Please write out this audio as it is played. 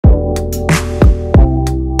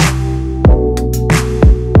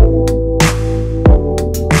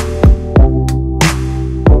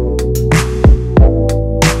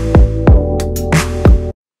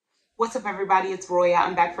everybody, it's Roya.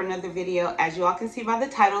 I'm back for another video. As you all can see by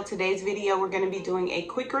the title, today's video we're going to be doing a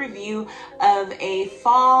quick review of a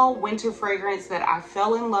fall winter fragrance that I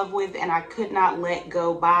fell in love with and I could not let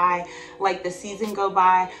go by, like the season go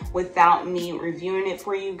by, without me reviewing it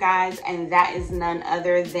for you guys, and that is none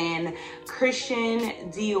other than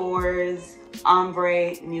Christian Dior's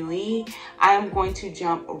Ambre Nuit. I am going to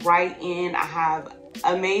jump right in. I have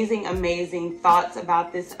amazing thoughts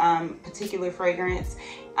about this particular fragrance.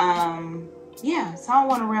 Yeah, so I don't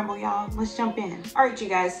want to ramble, y'all. Let's jump in. All right, you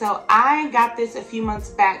guys, so I got this a few months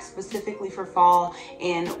back specifically for fall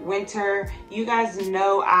and winter. You guys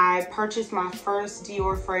know I purchased my first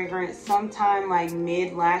Dior fragrance sometime like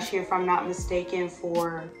mid last year, if I'm not mistaken,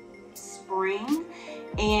 for spring.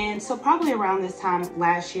 And so probably around this time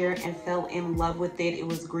last year, and fell in love with it. It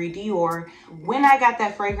was Nuit Dior. When I got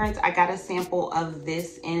that fragrance, I got a sample of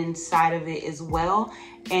this inside of it as well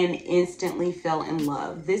and instantly fell in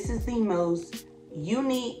love. This is the most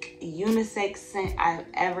unique unisex scent I've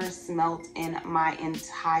ever smelled in my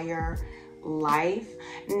entire life.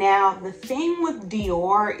 Now, the thing with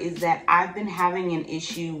Dior is that I've been having an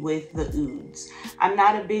issue with the ouds. I'm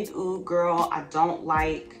not a big oud girl. I don't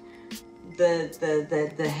like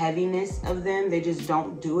the heaviness of them. They just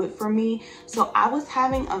don't do it for me. So I was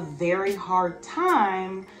having a very hard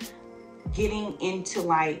time getting into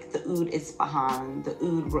like the oud Isfahan, the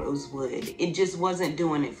oud rosewood. It just wasn't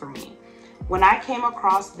doing it for me. When I came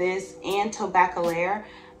across this and Tobacaler,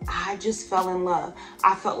 I just fell in love.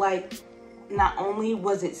 I felt like not only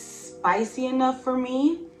was it spicy enough for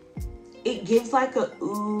me, it gives like a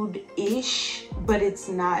oud-ish, but it's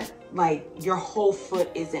not like your whole foot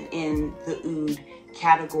isn't in the oud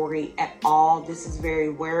category at all. This is very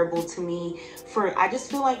wearable to me. I just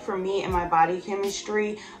feel like for me and my body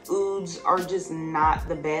chemistry, ouds are just not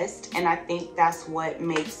the best, and I think that's what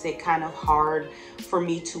makes it kind of hard for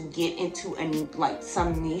me to get into like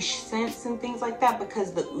some niche scents and things like that,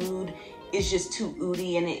 because the oud is just too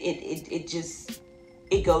oudy and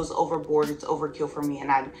it goes overboard. It's overkill for me,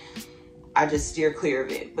 and I just steer clear of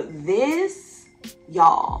it. But this,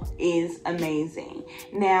 y'all, is amazing.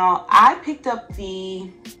 Now, I picked up the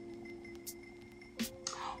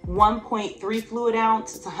 1.3 fluid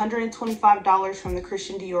ounce. It's $125 from the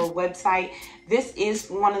Christian Dior website. This is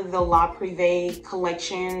one of the La Privée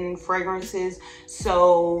collection fragrances,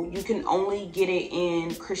 so you can only get it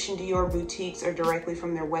in Christian Dior boutiques or directly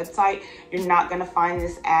from their website. You're not gonna find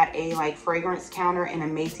this at a like fragrance counter in a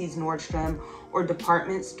Macy's, Nordstrom, or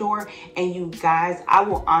department store. And you guys, I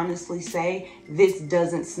will honestly say this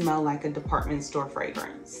doesn't smell like a department store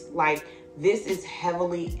fragrance. Like, this is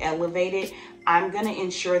heavily elevated. I'm gonna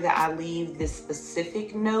ensure that I leave the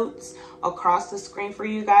specific notes across the screen for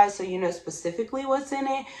you guys so you know specifically what's in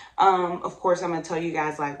it. Of course, I'm gonna tell you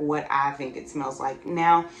guys like what I think it smells like.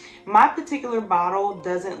 Now, my particular bottle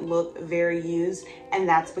doesn't look very used, and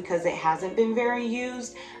that's because it hasn't been very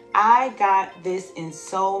used. I got this in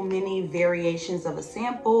so many variations of a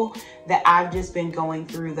sample that I've just been going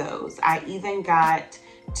through those. I even got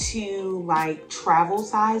two like travel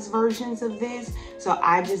size versions of this, so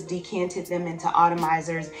I just decanted them into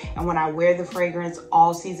atomizers, and when I wear the fragrance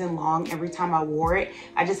all season long, every time I wore it,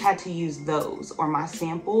 I just had to use those or my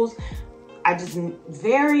samples. I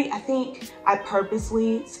think I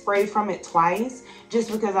purposely sprayed from it twice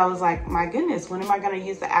just because I was like, my goodness, when am I gonna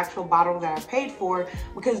use the actual bottle that I paid for?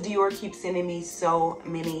 Because Dior keeps sending me so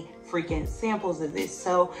many freaking samples of this.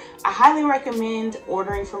 So I highly recommend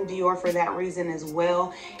ordering from Dior for that reason as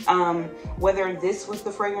well. Whether this was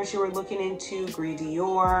the fragrance you were looking into, Nuit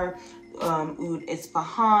Dior, Oud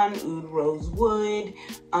Isfahan, Oud Rosewood,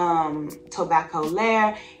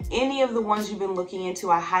 Tobacaler, any of the ones you've been looking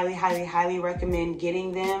into, I highly recommend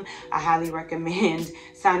getting them. I highly recommend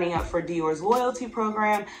signing up for Dior's loyalty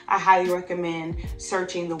program. I highly recommend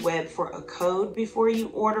searching the web for a code before you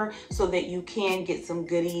order so that you can get some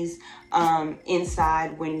goodies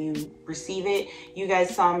inside when you receive it. You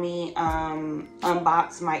guys saw me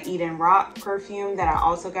unbox my Eden Rock perfume that I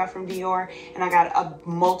also got from Dior, and I got a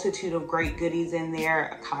multitude of great goodies in there,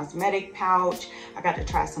 a cosmetic pouch. I got to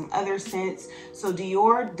try some other scents. So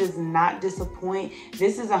Dior does not disappoint.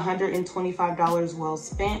 This is $125 well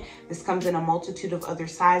spent. This comes in a multitude of other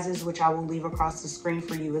sizes, which I will leave across the screen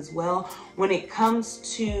for you as well. When it comes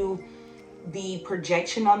to the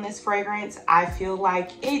projection on this fragrance, I feel like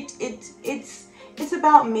it's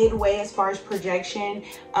about midway as far as projection.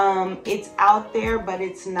 It's out there, but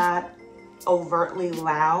it's not overtly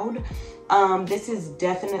loud. This is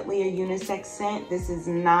definitely a unisex scent. This is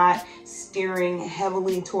not steering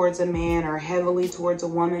heavily towards a man or heavily towards a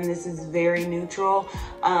woman. This is very neutral.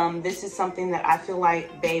 This is something that I feel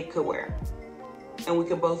like babe could wear. and we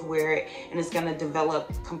could both wear it, and it's gonna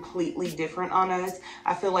develop completely different on us.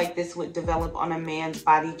 I feel like this would develop on a man's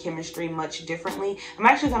body chemistry much differently. I'm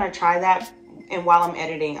actually gonna try that, and while I'm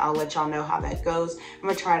editing, I'll let y'all know how that goes. I'm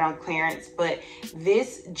gonna try it on clearance, but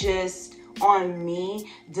this just on me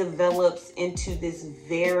develops into this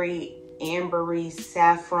very ambery,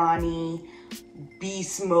 saffron-y,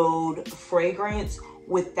 beast mode fragrance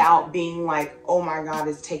without being like, oh my God,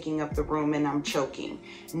 it's taking up the room and I'm choking.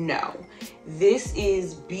 No, this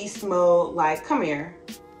is beast mode, like, come here,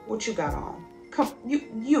 what you got on? Come,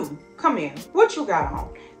 you, come here, what you got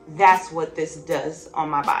on? That's what this does on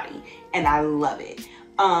my body, and I love it.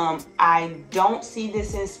 I don't see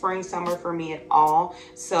this in spring, summer for me at all,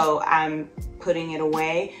 so I'm putting it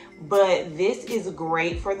away. But this is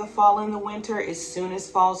great for the fall and the winter. As soon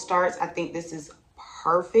as fall starts, I think this is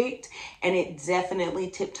perfect, and it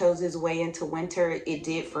definitely tiptoes its way into winter. It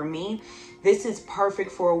did for me. This is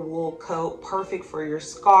perfect for a wool coat, perfect for your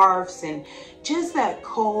scarves and just that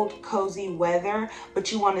cold, cozy weather,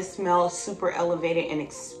 but you want to smell super elevated and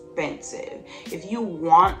expensive. If you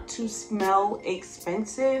want to smell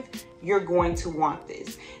expensive, you're going to want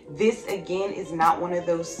this. This again is not one of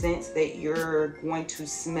those scents that you're going to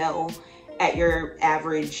smell at your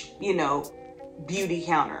average, you know, beauty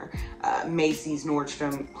counter, Macy's,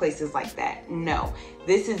 Nordstrom, places like that. No,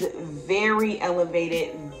 this is very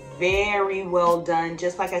elevated, very well done.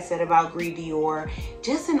 Just like I said about Dior,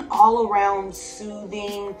 just an all around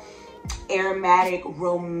soothing, aromatic,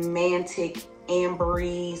 romantic,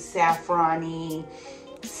 ambery, saffron-y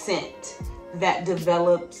scent that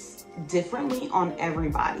develops differently on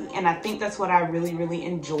everybody. And I think that's what I really, really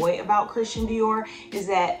enjoy about Christian Dior, is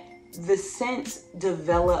that the scents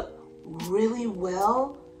develop really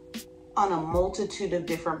well on a multitude of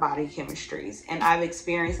different body chemistries. And I've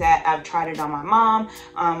experienced that. I've tried it on my mom,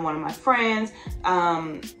 one of my friends.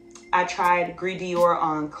 I tried Dior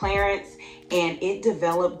on Clarence, and it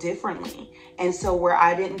developed differently. And so where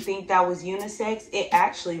I didn't think that was unisex, it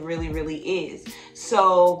actually really, really is.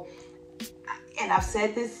 So, and I've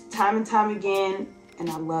said this time and time again, and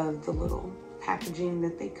I love the little packaging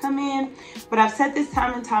that they come in, but I've said this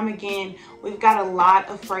time and time again, we've got a lot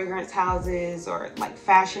of fragrance houses or like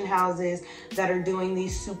fashion houses that are doing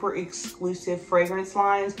these super exclusive fragrance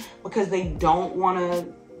lines because they don't want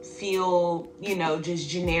to feel, you know, just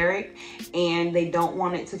generic, and they don't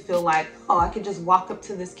want it to feel like, oh, I could just walk up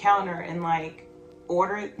to this counter and like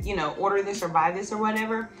order, you know, order this or buy this or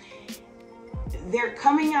whatever. They're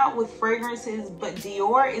coming out with fragrances, but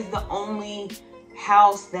Dior is the only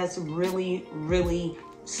house that's really, really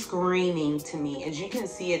screaming to me. As you can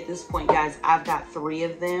see at this point, guys, I've got 3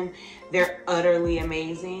 of them. They're utterly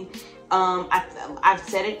amazing. I've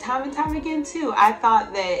said it time and time again too. I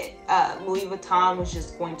thought that Louis Vuitton was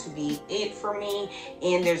just going to be it for me,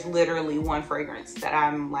 and there's literally one fragrance that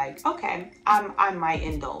I'm like, okay, I might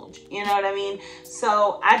indulge, you know what I mean?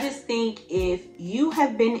 So I just think if you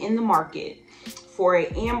have been in the market for a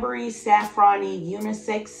ambery, saffron-y,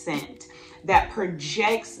 unisex scent that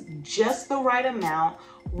projects just the right amount,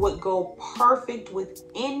 would go perfect with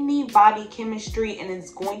any body chemistry, and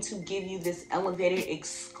it's going to give you this elevated,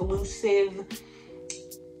 exclusive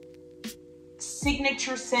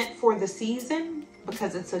signature scent for the season,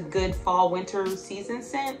 because it's a good fall winter season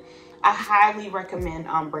scent. I highly recommend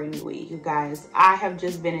Ambre Nuit, you guys. I have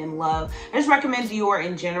just been in love. I just recommend Dior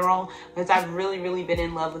in general because I've really, really been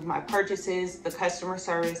in love with my purchases, the customer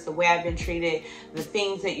service, the way I've been treated, the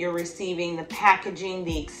things that you're receiving, the packaging,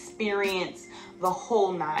 the experience, the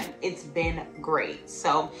whole 9. It's been great.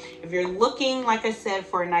 So if you're looking, like I said,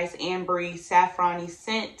 for a nice ambery, saffron-y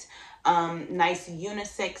scent, nice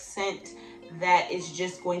unisex scent that is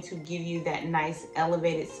just going to give you that nice,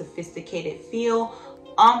 elevated, sophisticated feel,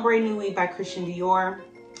 Ambre Nuit by Christian Dior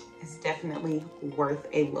is definitely worth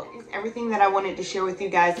a look. It's everything that I wanted to share with you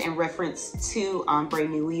guys in reference to Ambre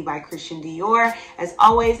Nuit by Christian Dior. As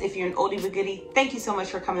always, if you're an oldie but goodie, thank you so much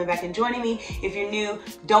for coming back and joining me. If you're new,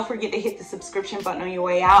 don't forget to hit the subscription button on your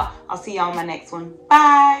way out. I'll see y'all on my next one.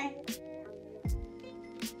 Bye.